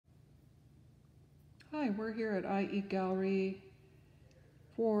Hi, we're here at IE Gallery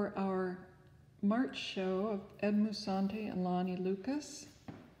for our March show of Ed Musante and Launi Lucas.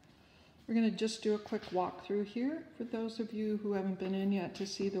 We're going to just do a quick walkthrough here for those of you who haven't been in yet to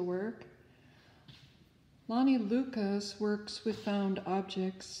see the work. Launi Lucas works with found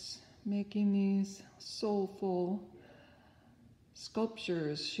objects, making these soulful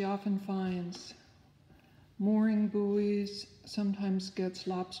sculptures. She often finds mooring buoys, sometimes gets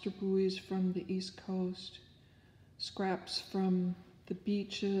lobster buoys from the East Coast, scraps from the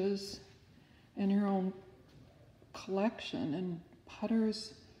beaches, and her own collection, and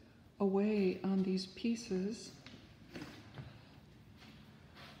putters away on these pieces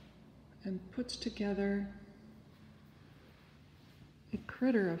and puts together a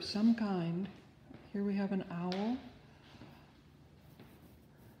critter of some kind. Here we have an owl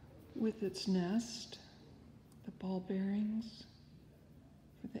with its nest, the ball bearings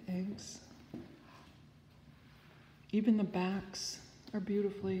for the eggs. Even the backs are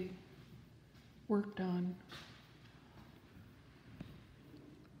beautifully worked on.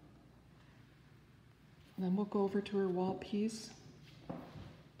 And then we'll go over to her wall piece.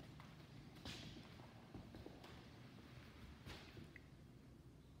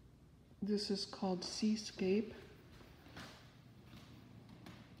 This is called Seascape.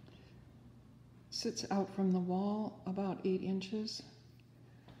 Sits out from the wall about 8 inches.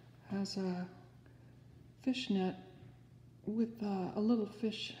 Has a fish net with a little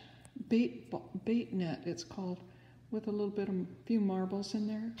fish bait net, it's called, with a little bit of few marbles in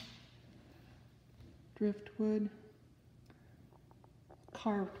there. Driftwood,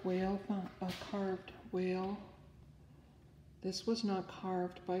 carved whale, a carved whale. This was not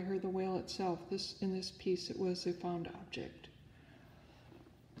carved by her, the whale itself. In this piece, it was a found object.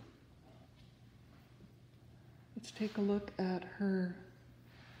 Let's take a look at her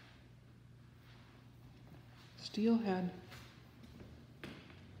steelhead.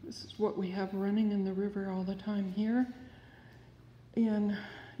 This is what we have running in the river all the time here. And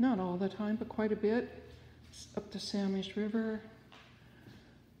not all the time, but quite a bit. It's up the Samish River.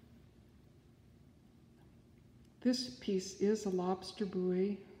 This piece is a lobster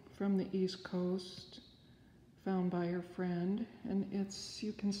buoy from the East Coast, found by her friend. And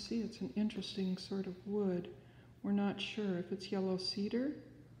you can see it's an interesting sort of wood. We're not sure if it's yellow cedar.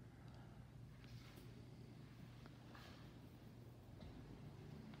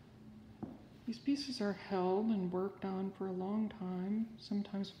 These pieces are held and worked on for a long time,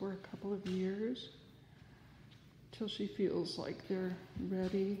 sometimes for a couple of years, till she feels like they're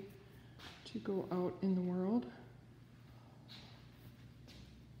ready to go out in the world.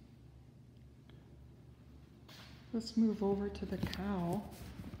 Let's move over to the cow.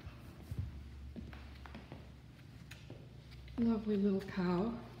 Lovely little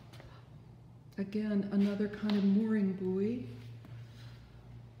cow. Again, another kind of mooring buoy.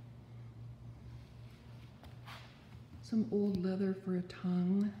 Some old leather for a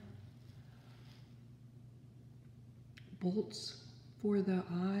tongue. Bolts for the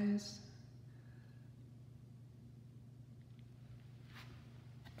eyes.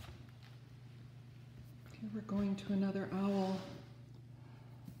 Okay, we're going to another owl.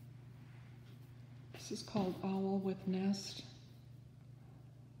 This is called Owl with Nest.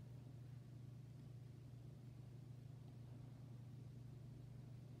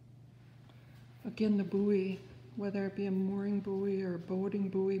 Again, the buoy, whether it be a mooring buoy or a boating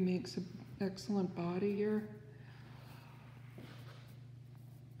buoy, makes an excellent body here.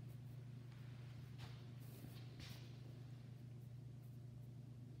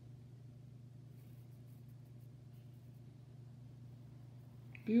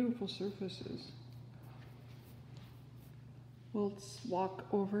 Beautiful surfaces. Let's walk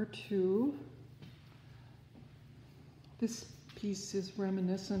over to this piece. Is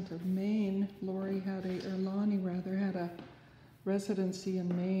reminiscent of Maine. Launi had a residency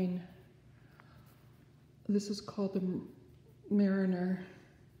in Maine. This is called the Mariner.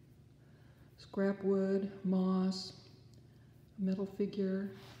 Scrap wood, moss, a metal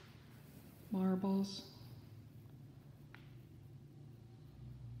figure, marbles.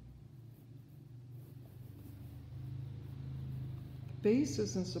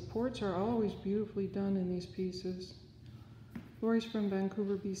 Bases and supports are always beautifully done in these pieces. Lori's from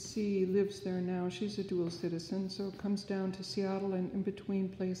Vancouver, BC, lives there now. She's a dual citizen, so comes down to Seattle and in between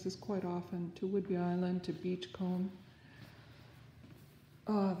places quite often, to Whidbey Island, to Beachcomb.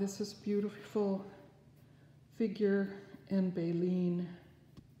 This is beautiful figure and baleen.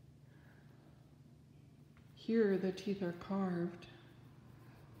 Here the teeth are carved.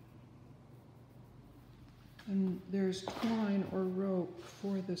 And there's twine or rope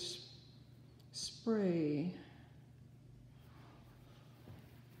for this spray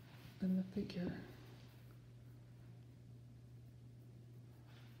in the figure.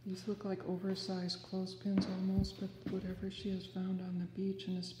 These look like oversized clothespins almost, but whatever she has found on the beach,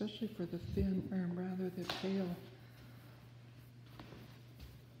 and especially for the fin, or rather the tail.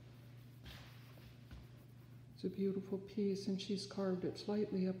 It's a beautiful piece, and she's carved it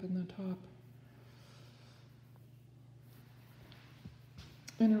slightly up in the top.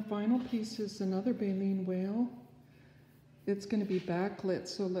 And her final piece is another baleen whale. It's going to be backlit,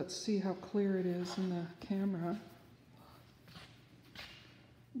 so let's see how clear it is in the camera.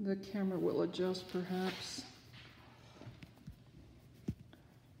 The camera will adjust perhaps.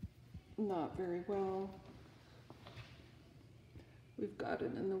 Not very well. We've got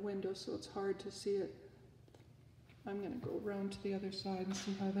it in the window, so it's hard to see it. I'm going to go around to the other side and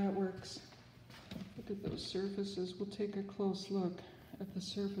see how that works. Look at those surfaces. We'll take a close look at the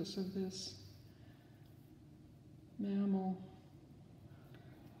surface of this mammal.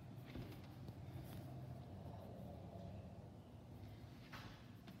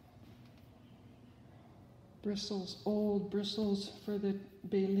 Bristles, old bristles for the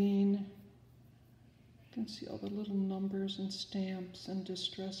baleen. You can see all the little numbers and stamps and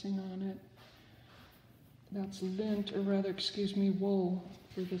distressing on it. That's lint, or rather, excuse me, wool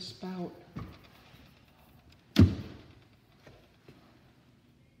for the spout.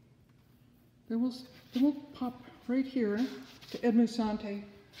 Then we'll pop right here to Ed Musante,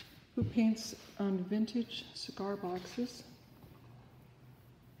 who paints on vintage cigar boxes.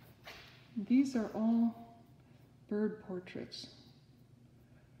 These are all bird portraits.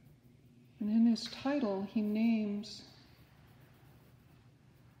 And in his title, he names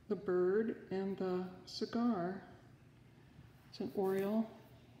the bird and the cigar. It's an Oriole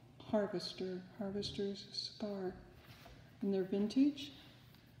harvester's cigar. And they're vintage.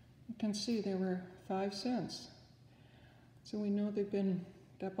 You can see they were 5 cents. So we know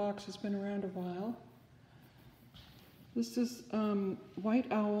that box has been around a while. This is white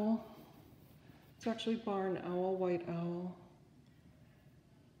owl. It's actually barn owl, white owl.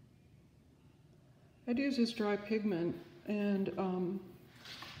 I'd use this dry pigment and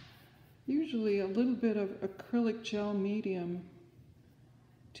usually a little bit of acrylic gel medium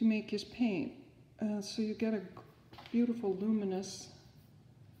to make his paint. So you get a beautiful luminous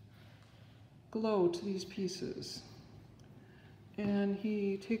glow to these pieces. And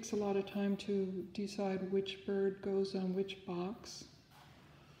he takes a lot of time to decide which bird goes on which box.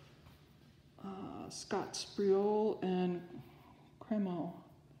 Scott Spriol and Crema.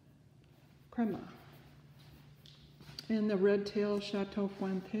 And the red-tailed Chateau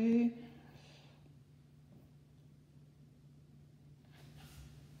Fuente.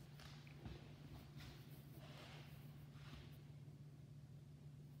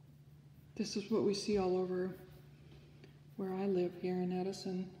 This is what we see all over where I live here in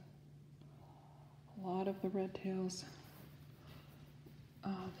Edison. A lot of the red tails.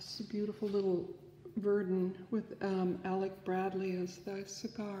 This is a beautiful little Verdon with Alec Bradley as the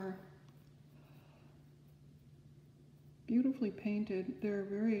cigar. Beautifully painted. They're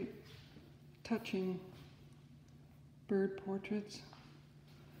very touching bird portraits.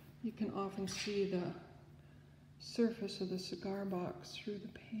 You can often see the surface of the cigar box through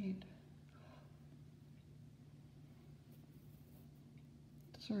the paint.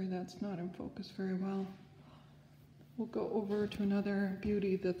 Sorry, that's not in focus very well. We'll go over to another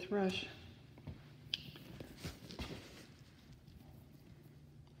beauty, the thrush.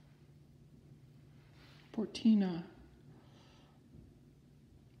 Portina.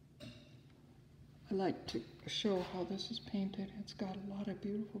 I like to show how this is painted. It's got a lot of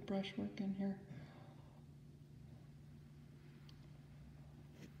beautiful brushwork in here.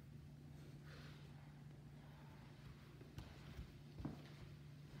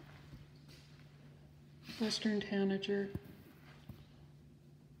 Western tanager.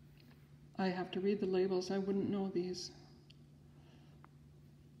 I have to read the labels. I wouldn't know these.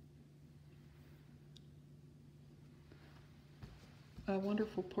 A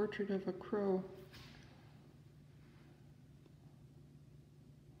wonderful portrait of a crow.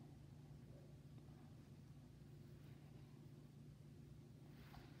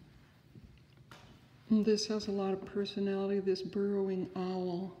 And this has a lot of personality, this burrowing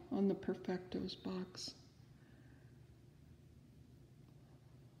owl on the Perfectos box.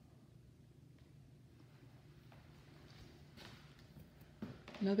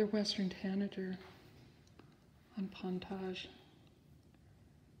 Another Western tanager on Pontage.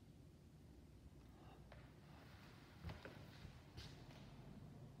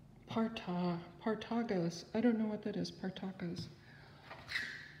 Partagas. I don't know what that is, Partagas.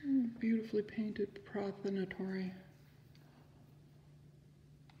 beautifully painted prothonotary.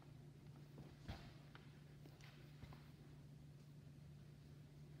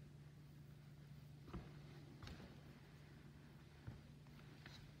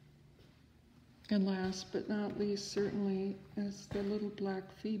 And last but not least, certainly, is the little black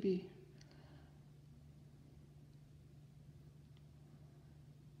Phoebe.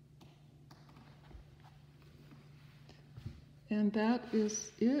 And that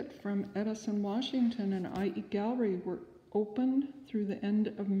is it from Edison, Washington, and IE Gallery. We're open through the end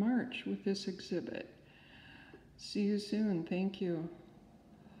of March with this exhibit. See you soon. Thank you.